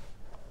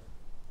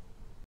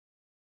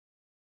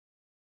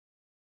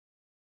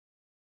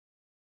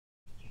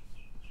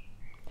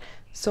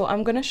 So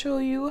I'm going to show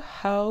you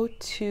how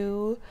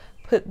to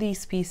put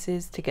these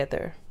pieces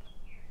together.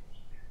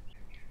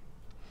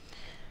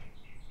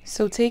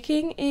 So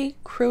taking a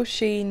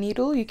crochet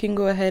needle, you can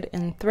go ahead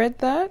and thread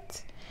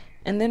that,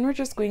 and then we're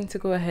just going to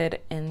go ahead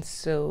and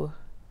sew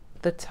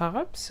the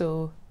top.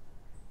 So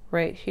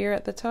right here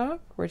at the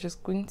top, we're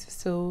just going to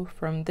sew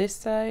from this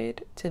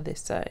side to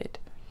this side.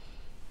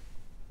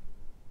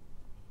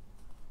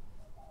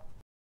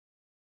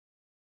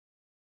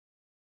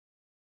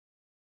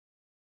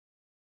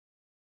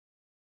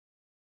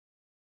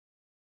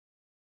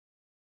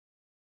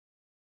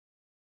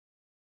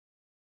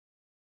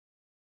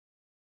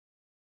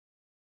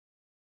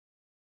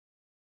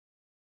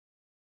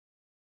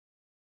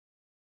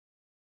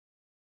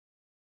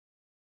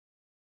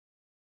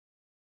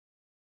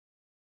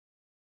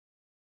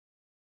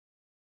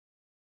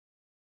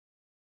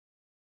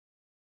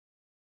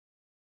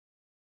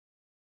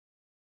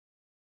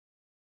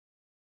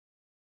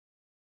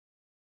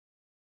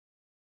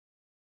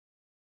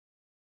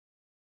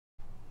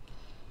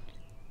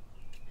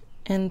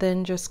 And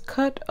then just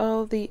cut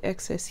all the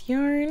excess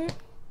yarn.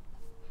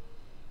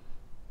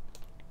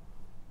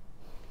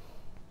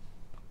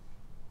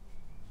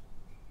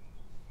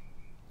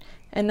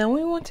 And now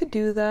we want to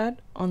do that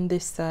on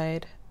this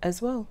side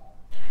as well.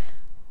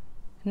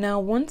 Now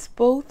once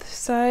both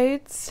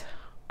sides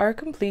are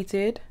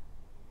completed,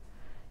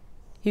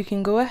 you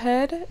can go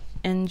ahead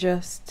and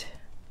just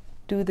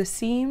do the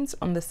seams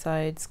on the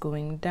sides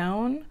going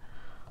down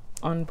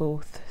on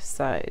both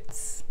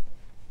sides.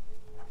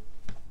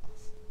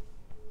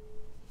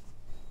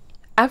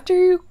 After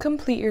you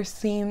complete your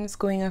seams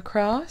going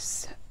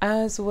across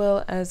as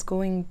well as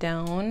going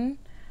down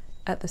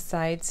at the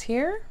sides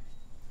here,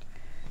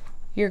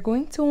 you're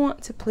going to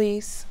want to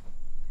place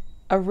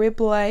a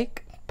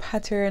rib-like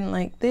pattern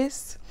like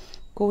this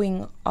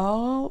going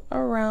all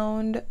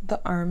around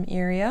the arm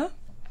area.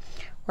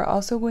 We're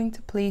also going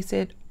to place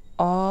it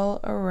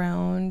all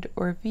around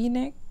our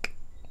v-neck,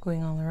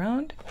 going all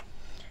around,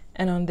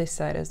 and on this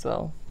side as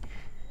well.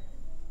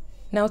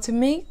 Now to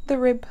make the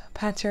rib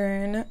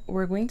pattern,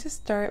 we're going to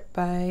start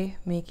by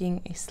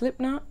making a slip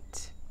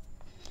knot,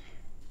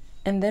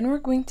 and then we're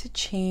going to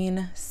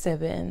chain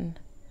 7.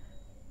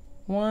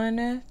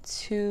 1,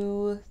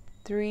 2,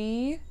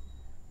 3,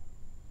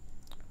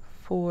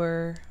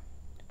 4,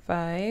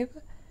 5,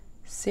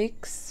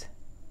 6,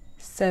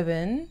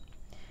 7.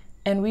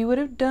 And we would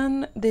have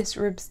done this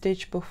rib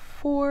stitch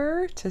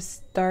before to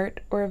start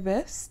our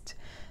vest.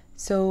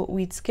 So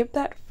we'd skip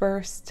that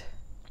first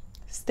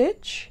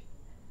stitch,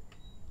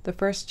 the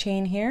first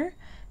chain here,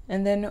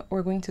 and then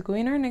we're going to go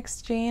in our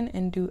next chain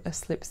and do a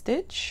slip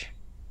stitch.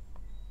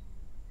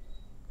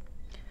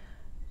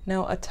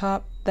 Now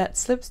atop that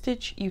slip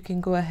stitch, you can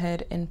go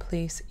ahead and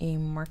place a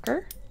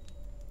marker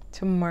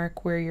to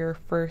mark where your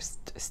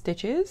first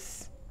stitch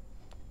is.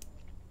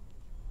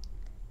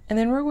 And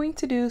then we're going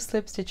to do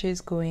slip stitches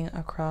going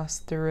across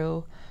the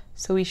row.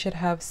 So we should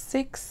have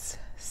 6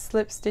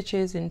 slip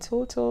stitches in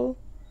total.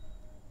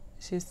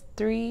 This is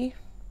 3,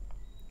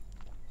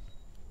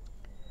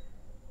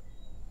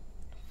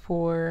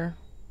 4,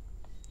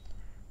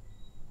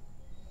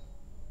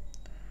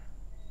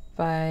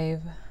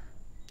 5,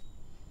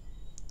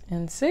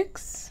 and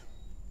 6.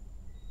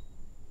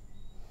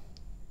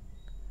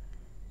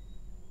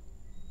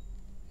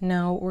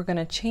 Now we're going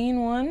to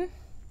chain 1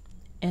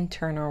 and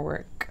turn our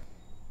work.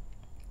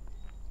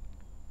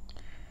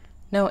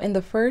 Now in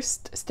the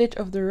first stitch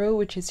of the row,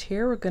 which is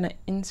here, we're going to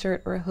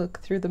insert our hook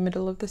through the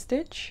middle of the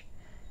stitch,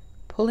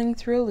 pulling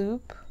through a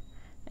loop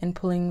and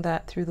pulling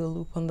that through the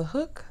loop on the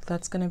hook.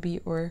 That's going to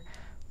be our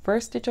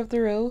first stitch of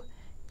the row.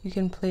 You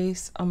can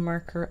place a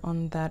marker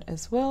on that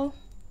as well.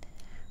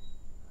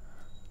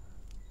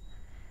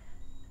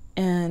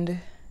 And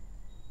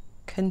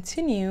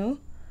continue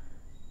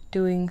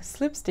doing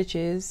slip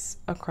stitches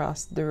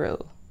across the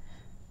row.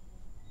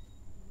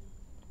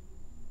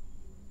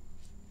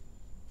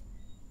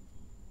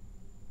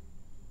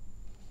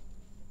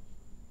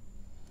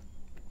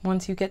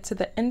 Once you get to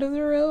the end of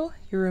the row,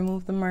 you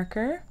remove the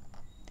marker.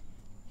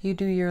 You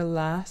do your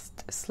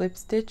last slip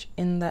stitch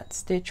in that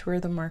stitch where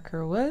the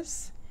marker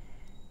was.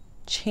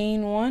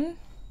 Chain 1,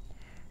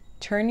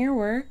 turn your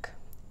work,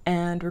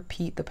 and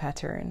repeat the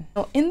pattern.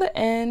 Now in the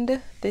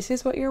end, this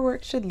is what your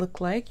work should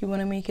look like. You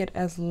want to make it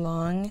as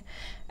long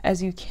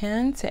as you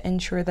can to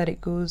ensure that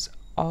it goes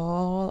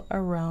all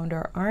around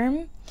our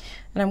arm.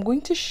 And I'm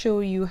going to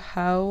show you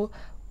how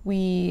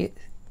we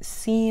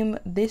seam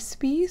this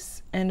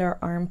piece and our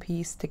arm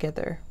piece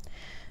together.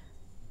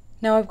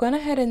 Now I've gone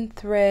ahead and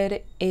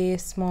thread a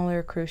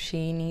smaller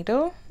crochet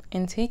needle,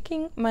 and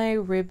taking my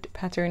ribbed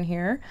pattern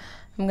here,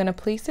 I'm going to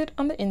place it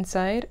on the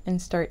inside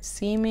and start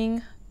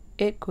seaming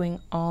it going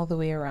all the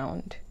way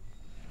around.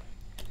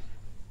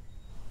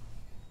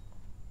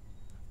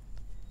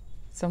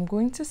 So I'm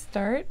going to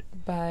start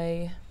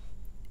by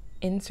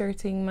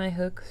inserting my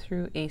hook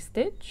through a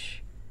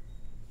stitch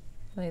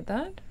like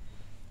that.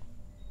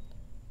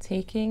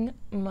 Taking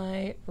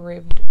my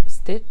ribbed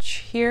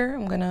stitch here,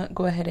 I'm gonna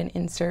go ahead and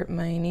insert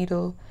my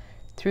needle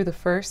through the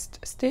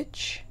first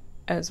stitch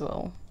as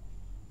well.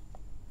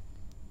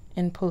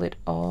 and pull it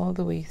all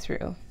the way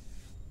through.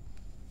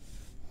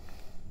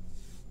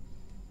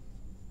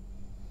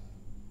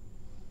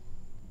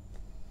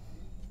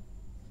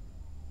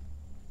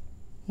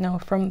 Now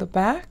from the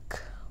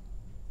back,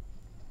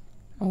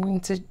 I'm going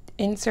to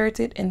insert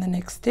it in the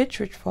next stitch,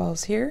 which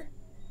falls here.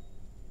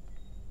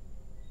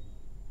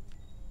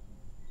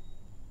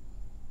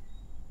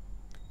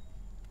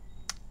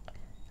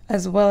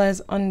 As well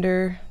as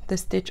under the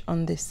stitch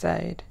on this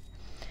side.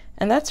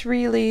 And that's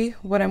really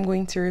what I'm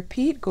going to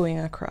repeat going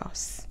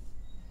across.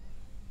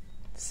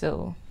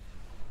 So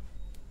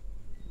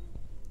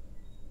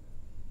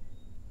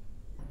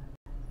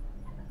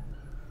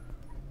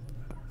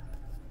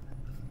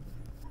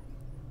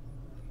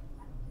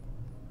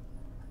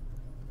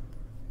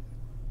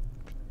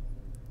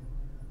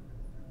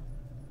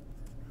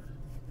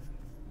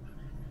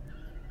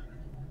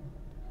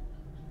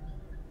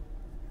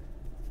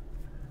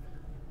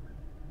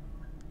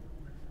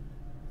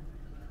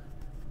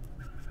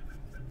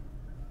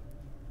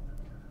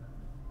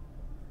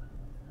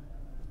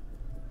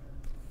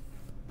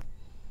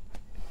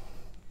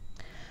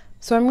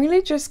I'm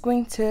really just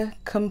going to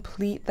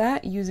complete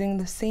that using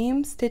the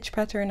same stitch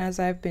pattern as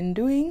I've been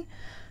doing,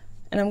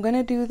 and I'm going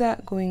to do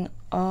that going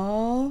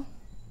all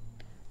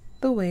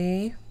the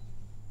way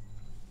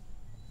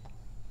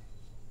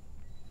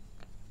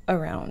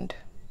around.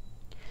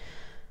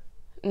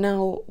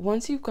 Now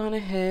once you've gone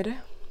ahead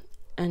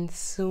and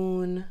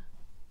sewn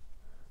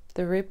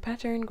the rib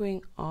pattern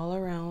going all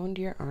around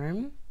your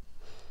arm,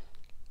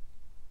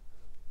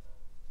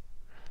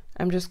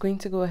 I'm just going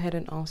to go ahead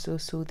and also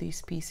sew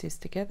these pieces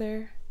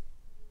together.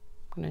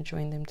 I'm going to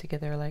join them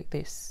together like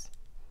this.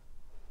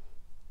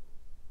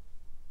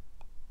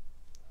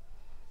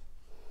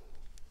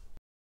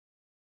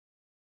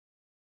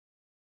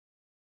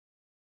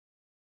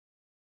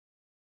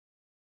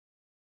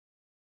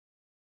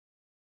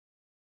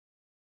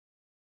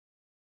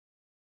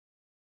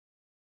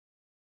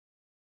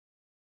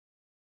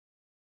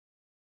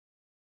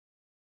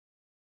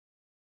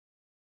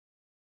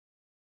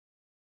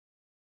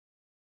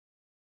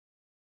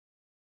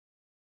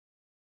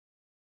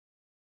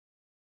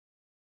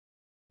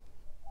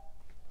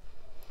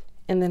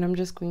 And then I'm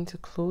just going to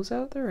close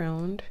out the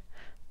round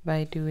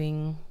by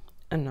doing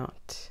a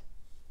knot.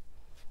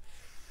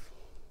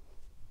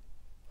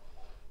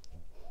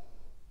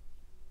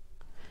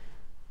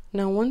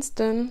 Now once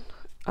done,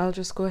 I'll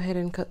just go ahead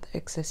and cut the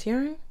excess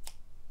yarn.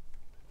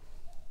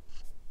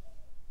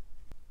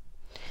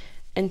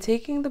 And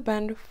taking the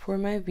band for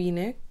my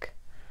V-neck,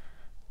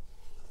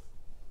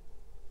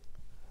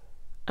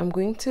 I'm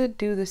going to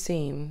do the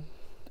same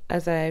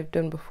as I've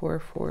done before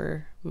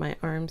for my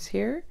arms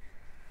here,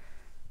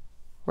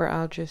 where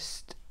I'll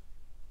just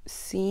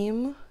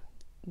seam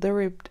the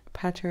ribbed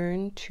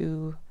pattern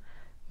to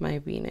my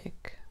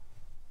V-neck.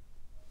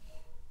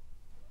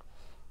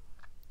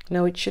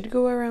 Now it should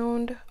go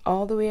around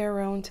all the way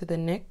around to the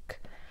neck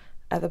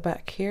at the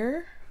back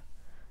here,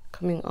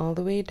 coming all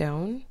the way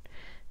down,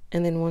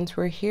 and then once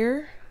we're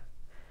here,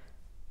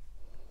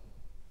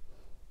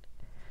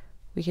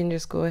 we can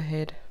just go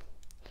ahead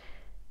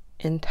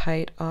and tie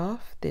it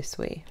off this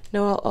way.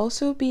 Now I'll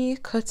also be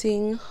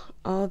cutting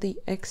all the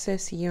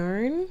excess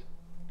yarn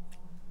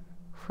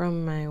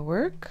from my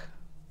work.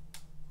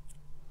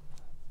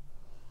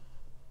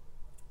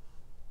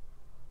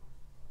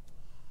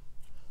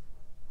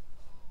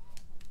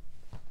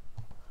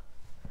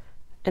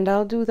 And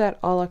I'll do that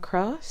all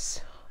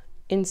across.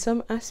 In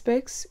some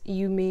aspects,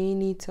 you may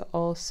need to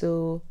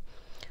also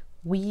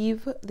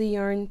weave the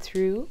yarn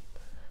through.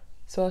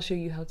 So I'll show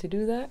you how to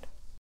do that.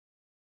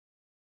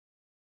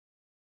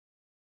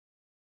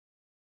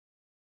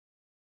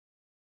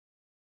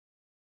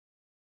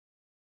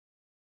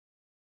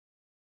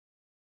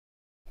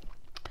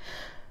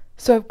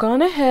 So I've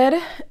gone ahead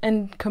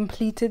and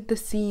completed the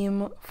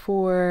seam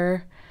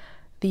for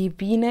the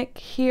V-neck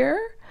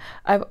here.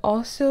 I've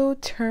also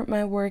turned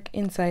my work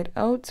inside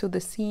out, so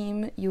the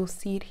seam, you'll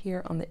see it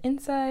here on the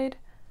inside.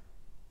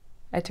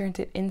 I turned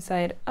it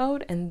inside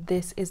out, and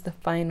this is the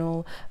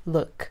final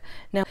look.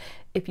 Now,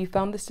 if you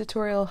found this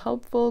tutorial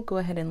helpful, go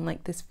ahead and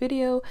like this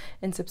video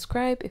and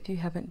subscribe if you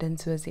haven't done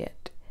so as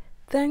yet.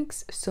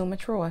 Thanks so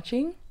much for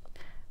watching.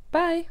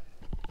 Bye!